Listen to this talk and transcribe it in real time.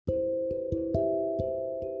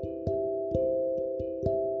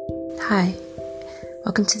Hi,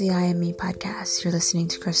 welcome to the I Am Me podcast. You're listening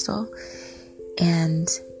to Crystal, and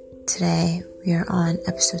today we are on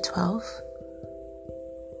episode 12.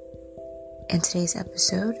 And today's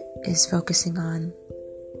episode is focusing on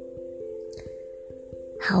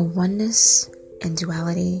how oneness and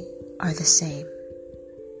duality are the same.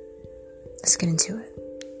 Let's get into it.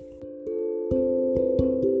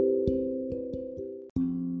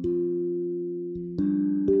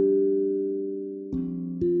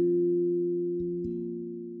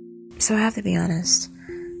 So I have to be honest,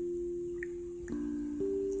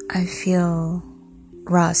 I feel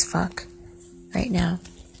raw as fuck right now,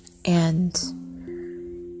 and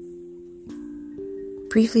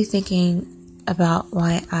briefly thinking about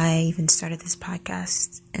why I even started this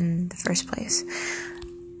podcast in the first place.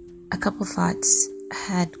 A couple thoughts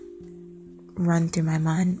had run through my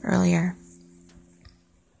mind earlier.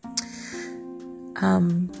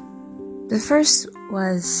 The first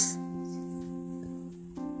was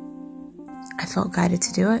I felt guided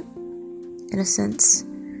to do it, in a sense.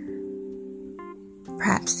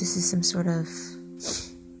 Perhaps this is some sort of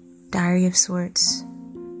diary of sorts.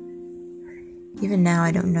 Even now,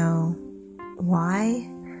 I don't know why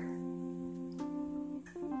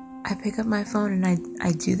I pick up my phone and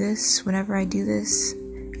I do this whenever I do this.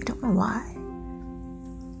 I don't know why.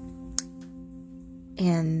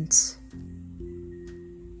 And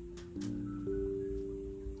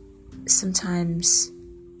sometimes,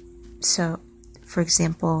 so for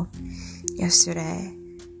example, yesterday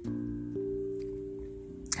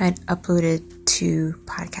I had uploaded 2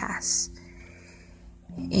 podcasts,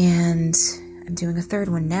 and I'm doing a third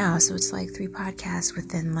one now, so it's like 3 podcasts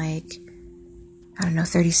within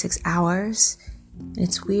 36 hours. And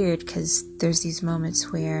it's weird because there's these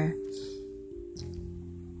moments where,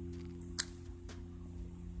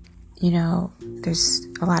 there's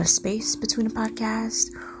a lot of space between a podcast,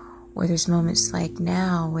 or there's moments like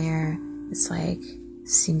now where it's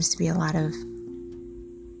seems to be a lot of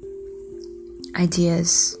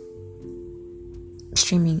ideas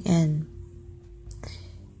streaming in.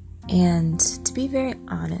 And to be very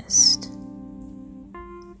honest,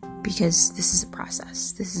 because this is a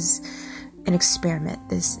process, this is an experiment,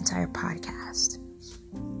 this entire podcast,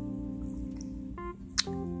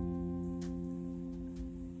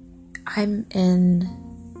 I'm in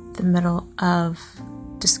the middle of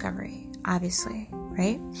discovery, obviously,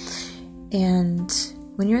 right? And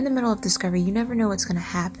when you're in the middle of discovery, you never know what's going to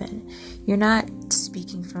happen. You're not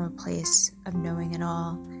speaking from a place of knowing it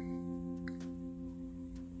all.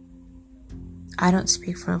 I don't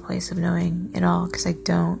speak from a place of knowing it all because I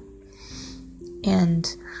don't.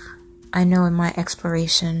 And I know in my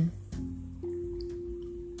exploration,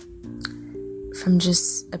 from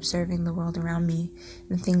just observing the world around me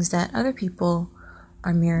and things that other people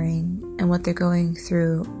are mirroring and what they're going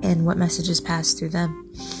through and what messages pass through them,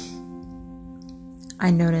 I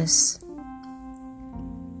notice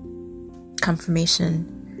confirmation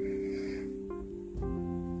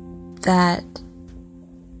that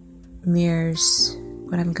mirrors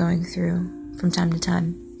what I'm going through from time to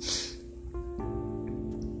time.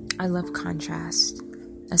 I love contrast.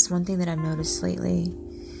 That's one thing that I've noticed lately.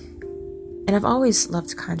 And I've always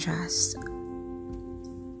loved contrast.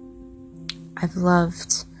 I've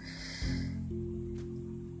loved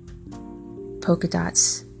polka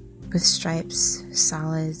dots with stripes,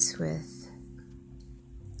 solids with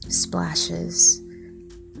splashes.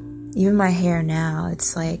 Even my hair now,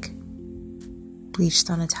 it's bleached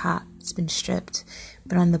on the top. It's been stripped.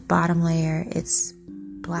 But on the bottom layer, it's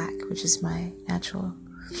black, which is my natural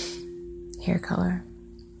hair color.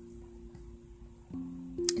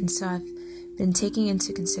 And so I've been taking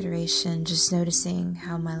into consideration, just noticing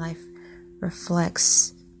how my life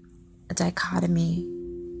reflects a dichotomy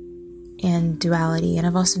and duality. And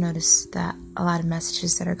I've also noticed that a lot of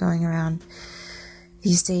messages that are going around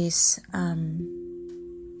these days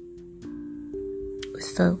with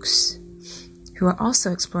folks who are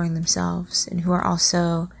also exploring themselves and who are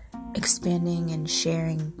also expanding and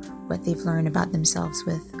sharing what they've learned about themselves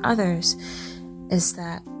with others, is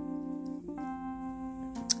that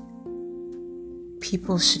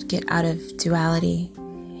people should get out of duality.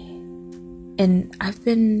 And I've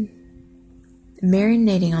been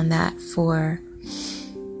marinating on that for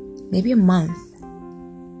maybe a month,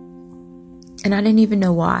 and I didn't even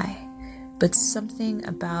know why, but something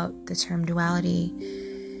about the term duality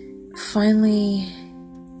finally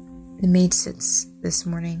made sense this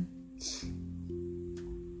morning.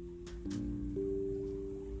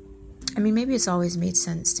 I mean, maybe it's always made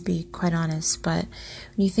sense, to be quite honest, but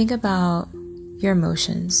when you think about your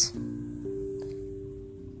emotions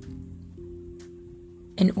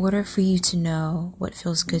in order for you to know what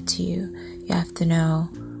feels good to you, you have to know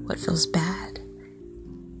what feels bad.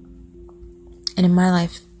 And in my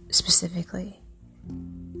life specifically,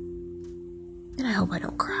 and I hope I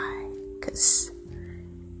don't cry, because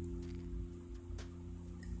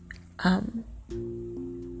the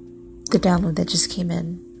download that just came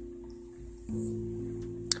in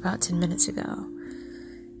about 10 minutes ago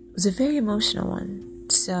was a very emotional one.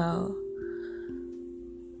 So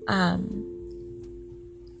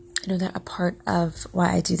I know that a part of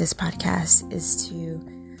why I do this podcast is to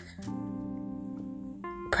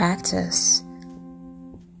practice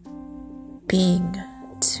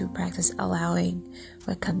practice allowing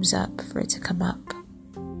what comes up for it to come up.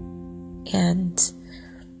 And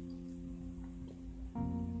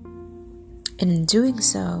in doing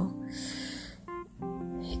so,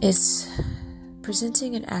 it's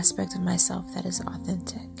presenting an aspect of myself that is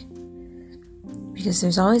authentic. Because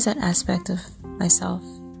there's always that aspect of myself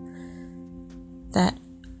that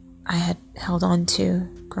I had held on to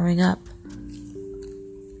growing up,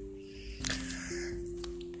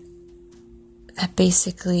 that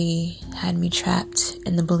basically had me trapped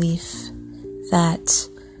in the belief that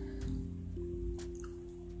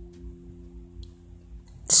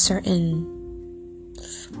certain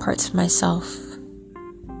parts of myself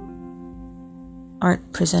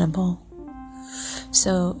aren't presentable.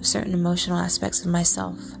 So certain emotional aspects of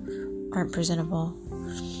myself aren't presentable.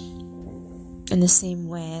 In the same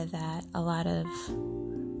way that a lot of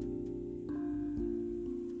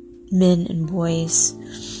men and boys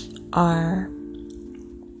are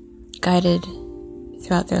guided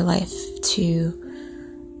throughout their life to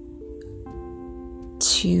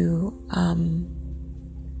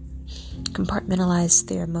compartmentalize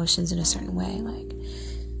their emotions in a certain way. Like,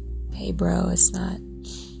 hey bro, it's not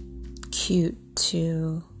cute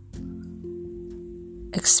to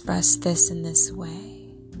express this in this way.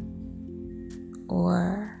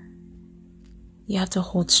 Or you have to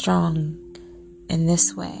hold strong in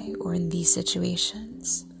this way or in these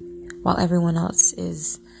situations, while everyone else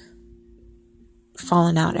is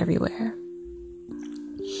falling out everywhere.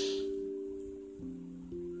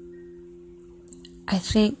 I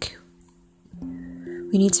think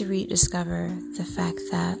we need to rediscover the fact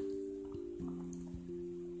that,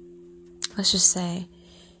 let's just say,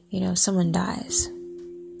 someone dies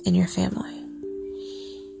in your family,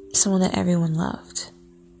 someone that everyone loved.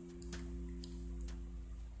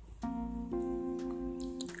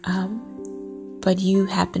 But you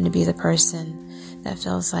happen to be the person that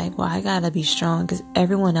feels like, well, I gotta be strong because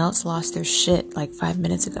everyone else lost their shit like 5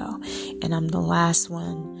 minutes ago, and I'm the last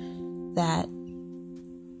one that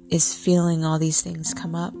is feeling all these things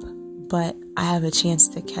come up, but I have a chance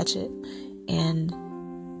to catch it and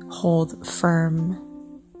hold firm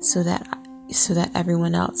so that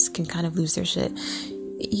everyone else can kind of lose their shit.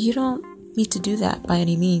 You don't need to do that by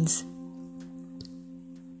any means.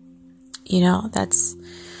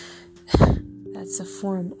 That's a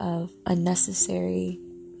form of unnecessary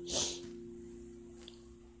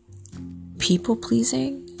people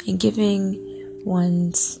pleasing and giving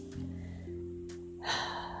one's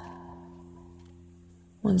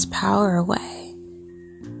power away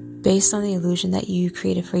based on the illusion that you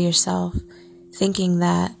created for yourself, thinking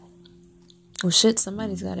that, well shit,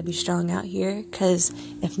 somebody's got to be strong out here, because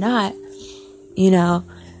if not,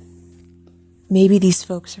 maybe these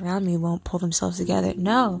folks around me won't pull themselves together.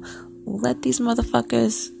 No, let these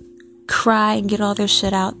motherfuckers cry and get all their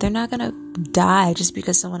shit out. They're not gonna die just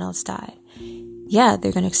because someone else died. Yeah,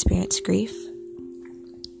 they're gonna experience grief.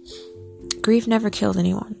 Grief never killed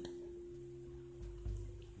anyone.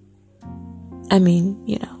 I mean,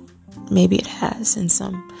 maybe it has in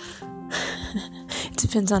some. It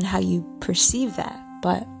depends on how you perceive that.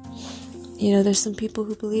 But, there's some people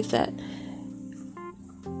who believe that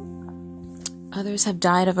others have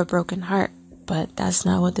died of a broken heart. But that's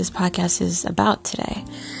not what this podcast is about today.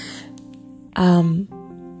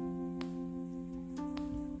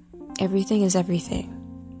 Everything is everything.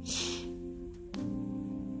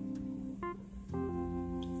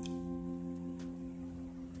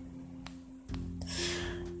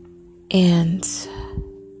 And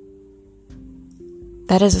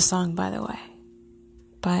that is a song, by the way,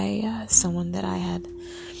 by someone that I had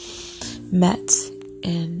met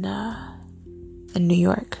in New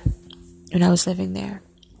York when I was living there.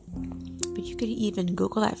 But you could even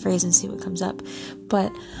Google that phrase and see what comes up.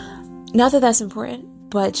 But not that that's important,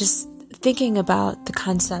 but just thinking about the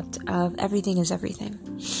concept of everything is everything.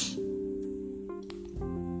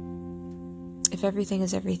 If everything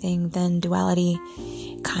is everything, then duality,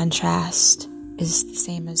 contrast, is the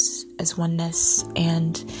same as oneness.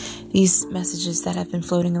 And these messages that have been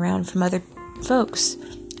floating around from other folks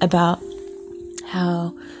about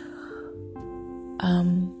how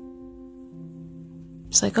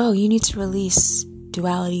it's like, oh, you need to release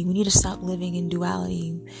duality. We need to stop living in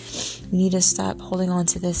duality. We need to stop holding on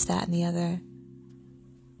to this, that, and the other.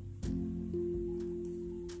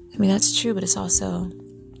 I mean, that's true, but it's also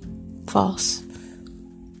false,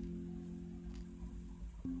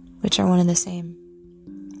 which are one and the same.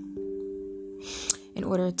 In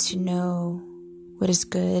order to know what is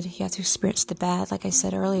good, you have to experience the bad, like I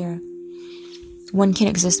said earlier. One can't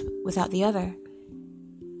exist without the other.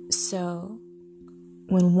 So,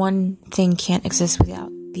 when one thing can't exist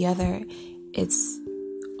without the other, it's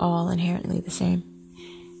all inherently the same.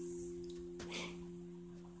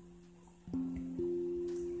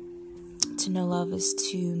 To know love is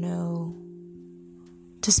to know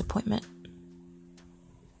disappointment,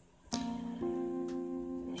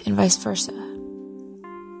 and vice versa.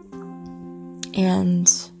 And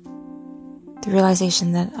the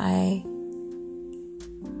realization that I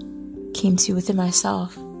came to within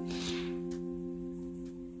myself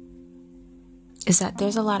is that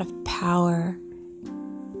there's a lot of power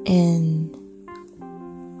in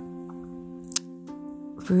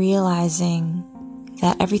realizing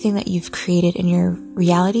that everything that you've created in your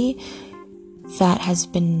reality that has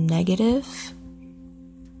been negative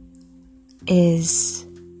has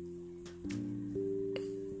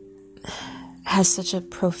such a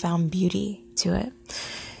profound beauty to it.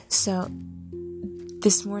 So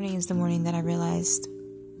this morning is the morning that I realized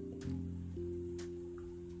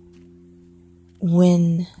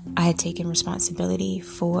when I had taken responsibility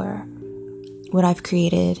for what I've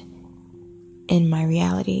created in my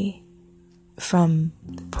reality from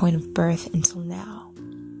the point of birth until now.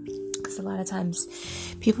 Because a lot of times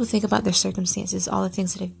people think about their circumstances, all the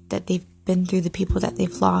things that they've been through, the people that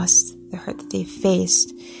they've lost, the hurt that they've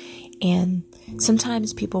faced. And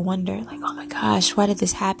sometimes people wonder, like, oh my gosh, why did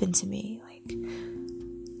this happen to me? Like,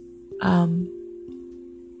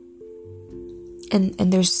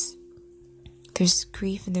 and there's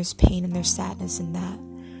grief and there's pain and there's sadness in that.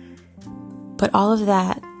 But all of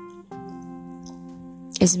that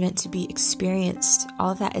is meant to be experienced.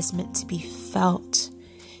 All of that is meant to be felt,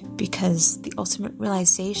 because the ultimate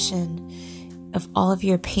realization of all of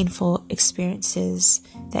your painful experiences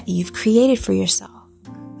that you've created for yourself,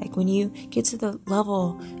 like when you get to the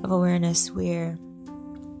level of awareness where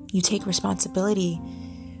you take responsibility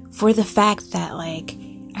for the fact that, like,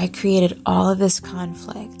 I created all of this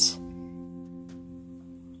conflict,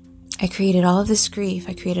 I created all of this grief,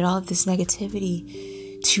 I created all of this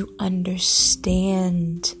negativity to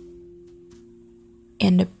understand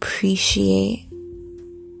and appreciate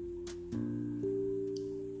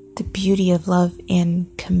the beauty of love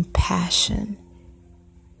and compassion.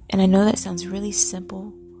 And I know that sounds really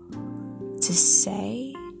simple to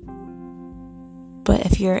say, but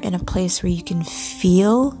if you're in a place where you can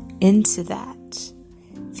feel into that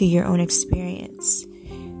through your own experience,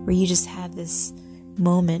 where you just have this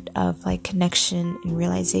moment of like connection and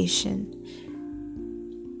realization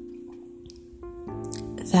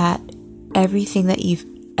that everything that you've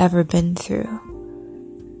ever been through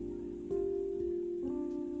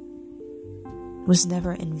was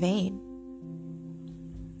never in vain.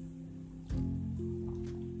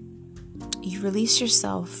 You release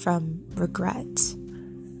yourself from regret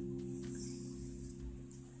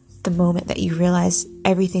the moment that you realize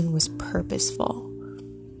everything was purposeful.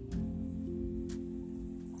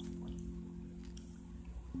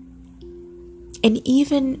 And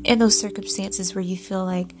even in those circumstances where you feel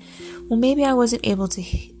like, well, maybe I wasn't able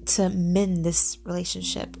to mend this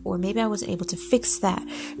relationship, or maybe I wasn't able to fix that,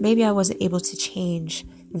 maybe I wasn't able to change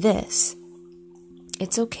this.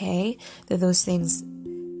 It's okay that those things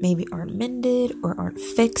maybe aren't mended or aren't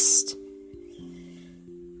fixed,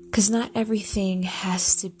 because not everything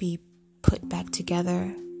has to be put back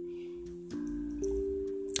together.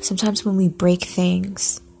 Sometimes when we break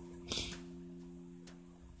things,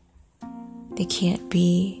 they can't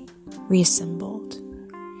be reassembled.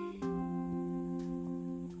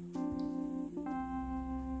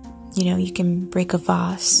 You know, you can break a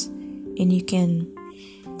vase and you can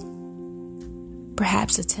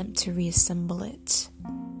perhaps attempt to reassemble it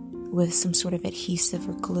with some sort of adhesive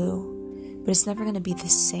or glue, but it's never going to be the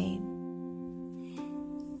same.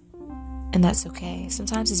 And that's okay.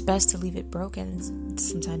 Sometimes it's best to leave it broken.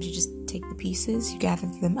 Sometimes you just take the pieces, you gather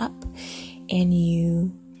them up, and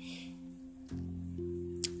you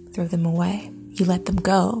throw them away. You let them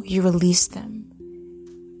go. You release them.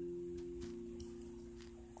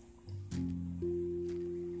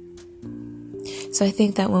 So I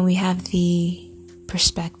think that when we have the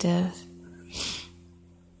perspective,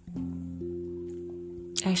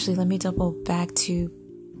 actually, let me double back to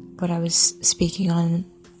what I was speaking on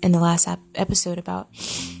in the last episode about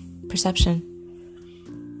perception.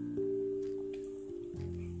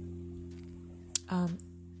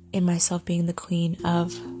 In myself being the queen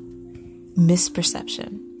of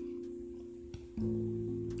misperception.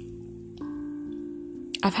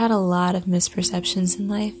 I've had a lot of misperceptions in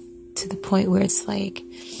life to the point where it's like,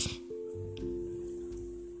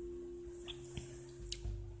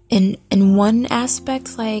 in one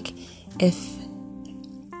aspect, like if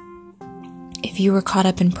you were caught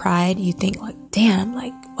up in pride, you think like, damn,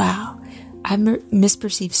 like, wow, I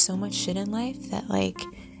misperceived so much shit in life that like,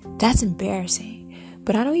 that's embarrassing.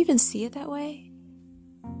 But I don't even see it that way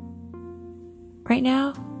right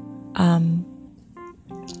now,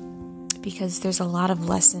 because there's a lot of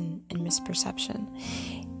lesson in misperception.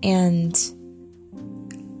 And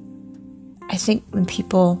I think when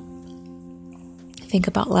people think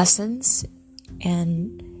about lessons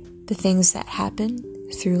and the things that happen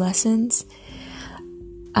through lessons,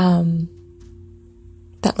 that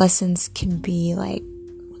lessons can be like,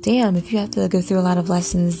 damn, if you have to go through a lot of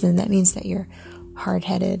lessons, then that means that you're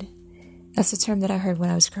hard-headed. That's a term that I heard when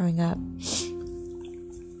I was growing up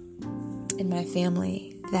in my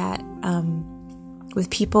family, that with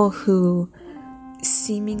people who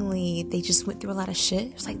seemingly they just went through a lot of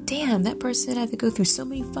shit. It's like, damn, that person had to go through so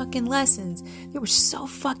many fucking lessons. They were so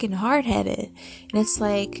fucking hard-headed. And it's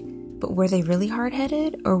like, but were they really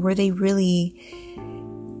hard-headed, or were they really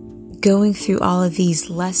going through all of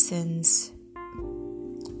these lessons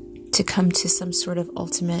to come to some sort of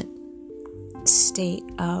ultimate state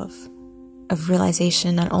of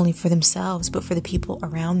realization, not only for themselves but for the people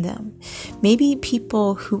around them? Maybe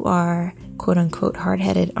people who are quote unquote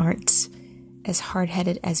hard-headed aren't as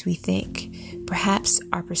hard-headed as we think. Perhaps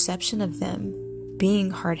our perception of them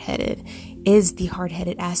being hard-headed is the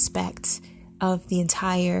hard-headed aspect of the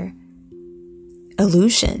entire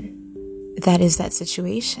illusion that is that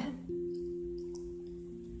situation.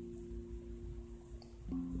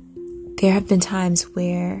 There have been times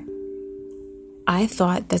where I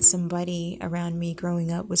thought that somebody around me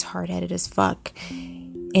growing up was hard-headed as fuck.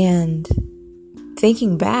 And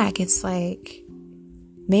thinking back, it's like,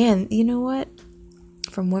 man, you know what?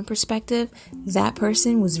 From one perspective, that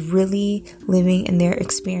person was really living in their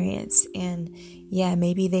experience. And yeah,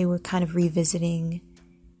 maybe they were kind of revisiting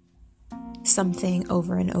something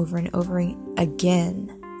over and over and over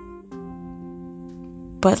again.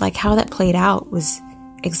 But like how that played out was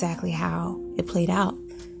exactly how it played out.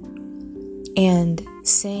 And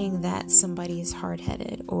saying that somebody is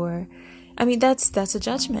hard-headed, or, I mean, that's a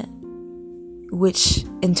judgment, which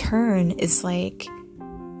in turn is like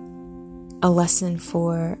a lesson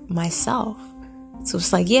for myself. So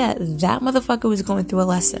it's like, yeah, that motherfucker was going through a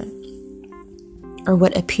lesson, or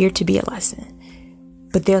what appeared to be a lesson,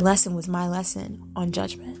 but their lesson was my lesson on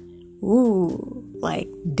judgment. Ooh, like,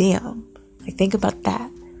 damn. Like, think about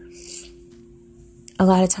that. A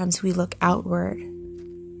lot of times we look outward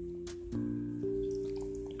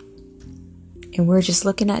and we're just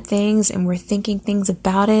looking at things and we're thinking things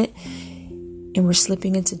about it and we're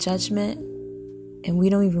slipping into judgment, and we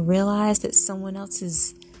don't even realize that someone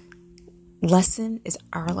else's lesson is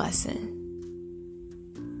our lesson,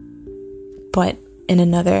 but in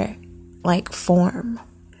another like form.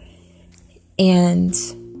 And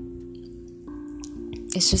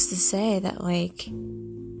it's just to say that like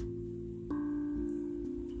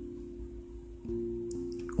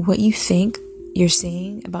what you think you're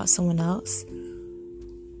seeing about someone else,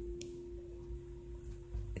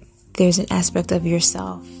 there's an aspect of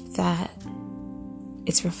yourself that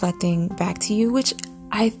it's reflecting back to you, which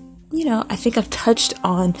I think I've touched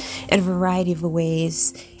on in a variety of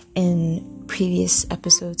ways in previous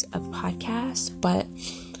episodes of podcasts, but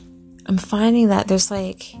I'm finding that there's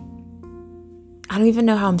like, I don't even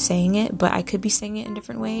know how I'm saying it, but I could be saying it in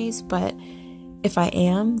different ways, but if I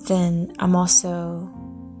am, then I'm also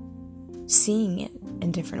seeing it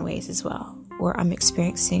in different ways as well, or I'm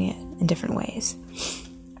experiencing it in different ways.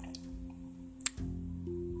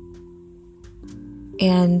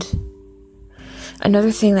 And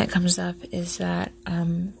another thing that comes up is that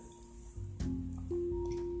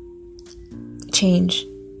change.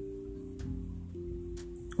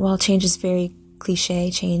 While change is very cliche,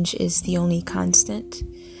 change is the only constant.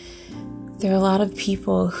 There are a lot of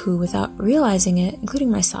people who, without realizing it, including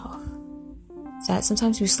myself, that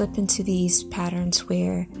sometimes we slip into these patterns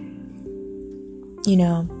where,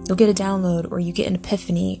 you'll get a download, or you get an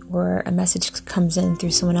epiphany, or a message comes in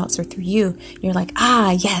through someone else or through you, and you're like,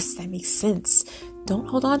 yes, that makes sense. Don't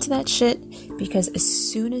hold on to that shit, because as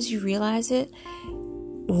soon as you realize it,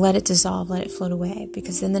 let it dissolve, let it float away,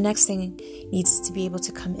 because then the next thing needs to be able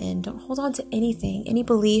to come in. Don't hold on to anything, any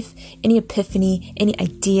belief, any epiphany, any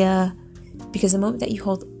idea, because the moment that you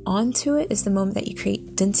hold on to it is the moment that you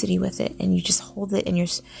create density with it, and you just hold it in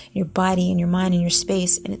your body and your mind and your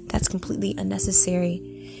space, and that's completely unnecessary.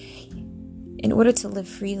 In order to live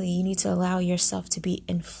freely, you need to allow yourself to be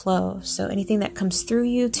in flow. So anything that comes through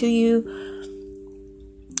you, to you,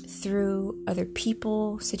 through other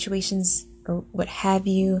people, situations, or what have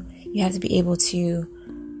you, you have to be able to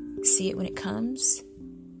see it when it comes,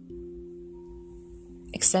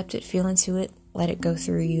 accept it, feel into it, let it go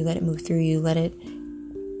through you, let it move through you, let it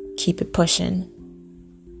keep it pushing.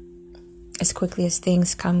 As quickly as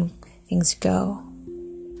things come, things go.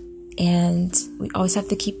 And we always have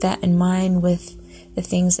to keep that in mind with the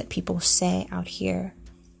things that people say out here,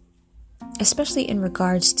 especially in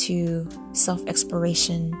regards to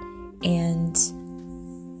self-exploration and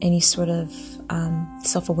any sort of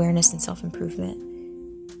self-awareness and self-improvement.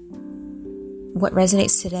 What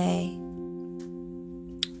resonates today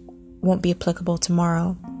won't be applicable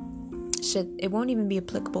tomorrow. It won't even be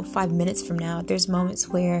applicable 5 minutes from now. There's moments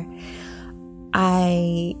where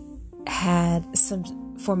I had some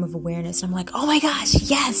form of awareness and I'm like, oh my gosh,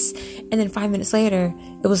 yes. And then 5 minutes later,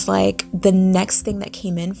 it was like the next thing that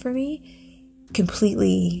came in for me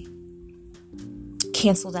completely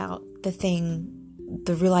canceled out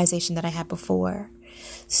the realization that I had before.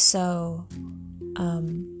 So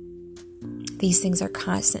these things are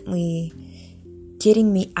constantly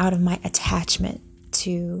getting me out of my attachment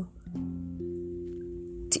to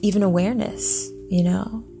even awareness,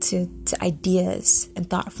 to ideas and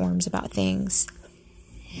thought forms about things.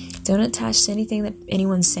 Don't attach to anything that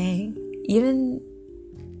anyone's saying, even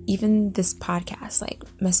this podcast, like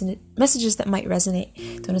messages that might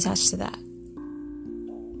resonate. Don't attach to that.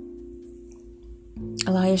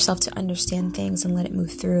 Allow yourself to understand things and let it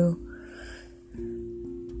move through.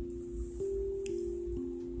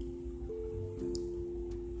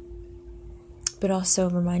 But also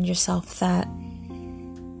remind yourself that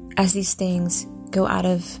as these things go out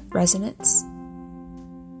of resonance,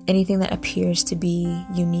 anything that appears to be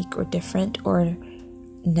unique or different or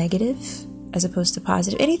negative as opposed to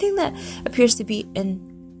positive, anything that appears to be in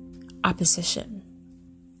opposition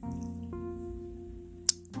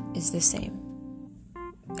is the same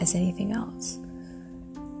as anything else.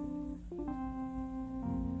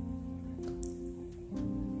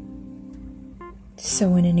 So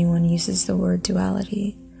when anyone uses the word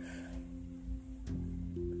duality,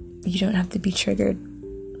 you don't have to be triggered.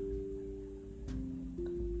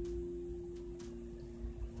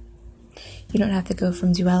 You don't have to go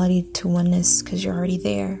from duality to oneness because you're already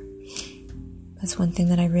there. That's one thing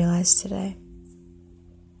that I realized today.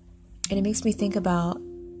 And it makes me think about,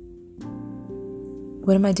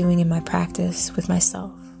 what am I doing in my practice with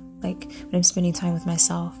myself? Like when I'm spending time with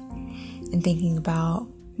myself and thinking about,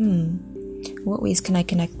 what ways can I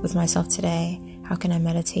connect with myself today? How can I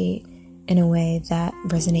meditate in a way that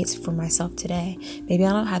resonates for myself today? Maybe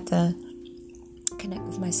I don't have to connect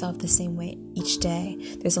with myself the same way each day.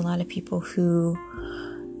 There's a lot of people who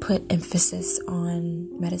put emphasis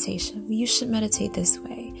on meditation. Well, you should meditate this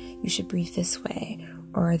way. You should breathe this way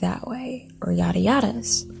or that way or yada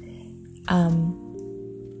yadas.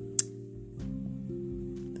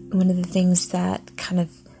 One of the things that kind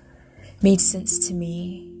of made sense to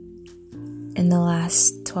me in the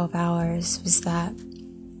last 12 hours was that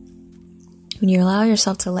when you allow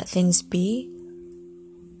yourself to let things be,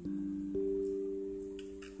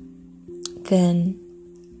 then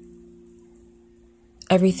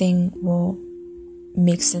everything will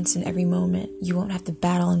make sense in every moment. You won't have to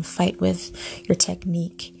battle and fight with your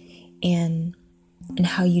technique and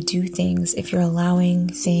how you do things if you're allowing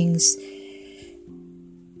things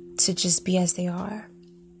to just be as they are.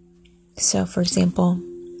 So, for example,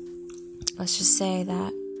 let's just say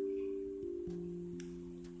that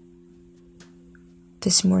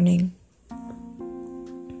this morning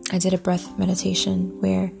I did a breath meditation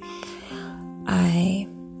where I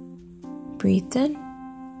breathed in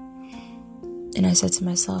and I said to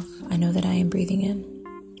myself, I know that I am breathing in.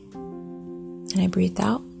 And I breathed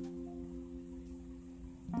out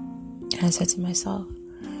and I said to myself,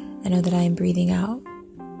 I know that I am breathing out.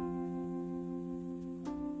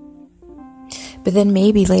 But then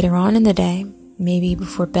maybe later on in the day, maybe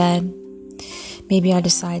before bed, maybe I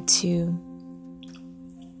decide to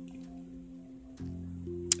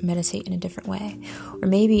meditate in a different way. Or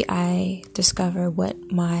maybe I discover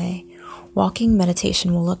what my walking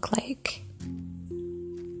meditation will look like.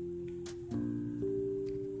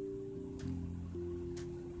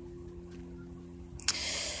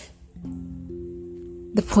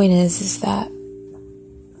 The point is that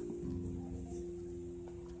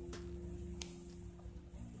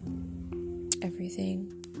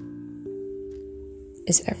everything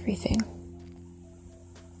is everything.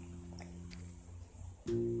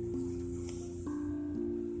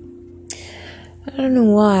 I don't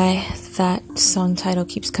know why that song title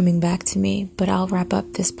keeps coming back to me, but I'll wrap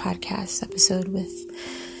up this podcast episode with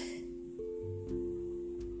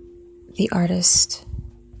the artist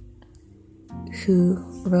who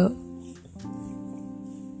wrote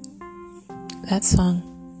that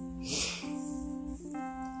song.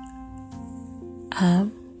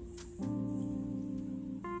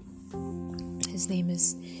 His name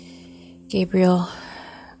is Gabriel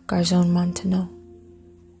Garzón Montano.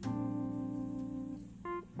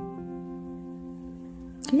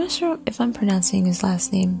 I'm not sure if I'm pronouncing his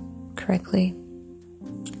last name correctly,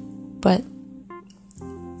 but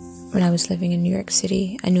when I was living in New York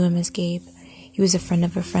City, I knew him as Gabe. He was a friend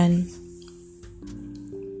of a friend.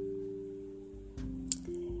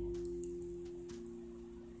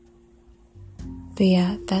 But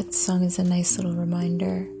yeah, that song is a nice little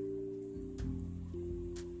reminder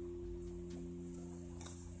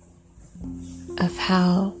of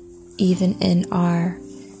how even in our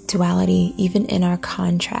duality, even in our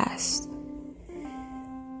contrast,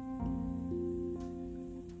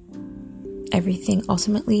 everything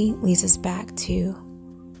ultimately leads us back to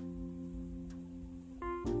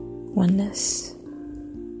oneness.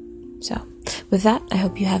 So, with that, I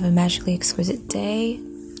hope you have a magically exquisite day.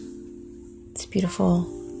 It's a beautiful,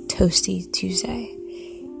 toasty Tuesday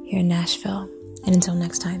here in Nashville. And until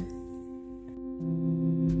next time.